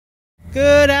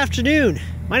Good afternoon.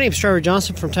 My name is Trevor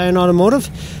Johnson from Automotive.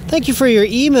 Thank you for your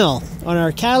email on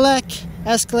our Cadillac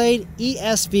Escalade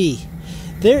ESV.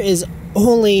 There is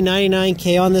only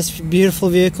 $99K on this beautiful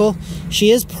vehicle. She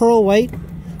is pearl white,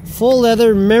 full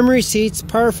leather, memory seats,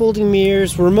 power folding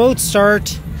mirrors, remote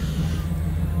start,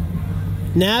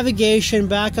 navigation,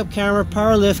 backup camera,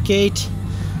 power liftgate.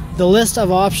 The list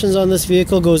of options on this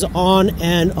vehicle goes on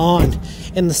and on.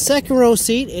 In the second row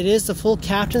seat, it is the full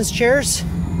captain's chairs.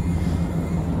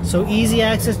 So easy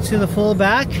access to the full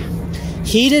back.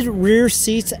 Heated rear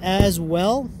seats as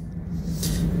well.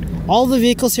 All the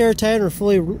vehicles here are tied and are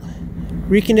fully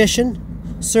reconditioned,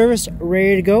 serviced,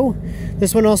 ready to go.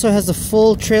 This one also has the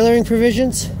full trailering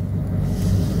provisions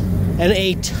and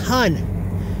a ton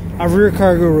of rear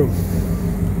cargo room.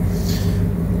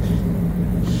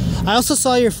 I also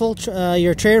saw your full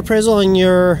your trade appraisal on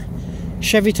your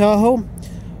Chevy Tahoe.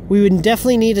 We would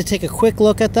definitely need to take a quick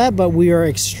look at that, but we are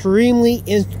extremely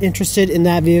interested in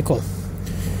that vehicle.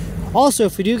 Also,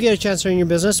 if we do get a chance to run your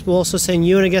business, we'll also send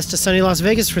you and a guest to sunny Las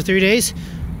Vegas for 3 days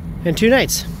and 2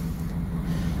 nights.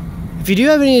 If you do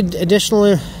have any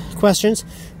additional questions,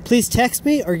 please text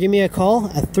me or give me a call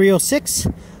at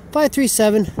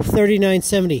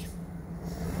 306-537-3970.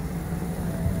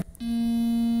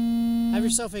 Have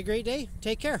yourself a great day.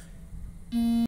 Take care.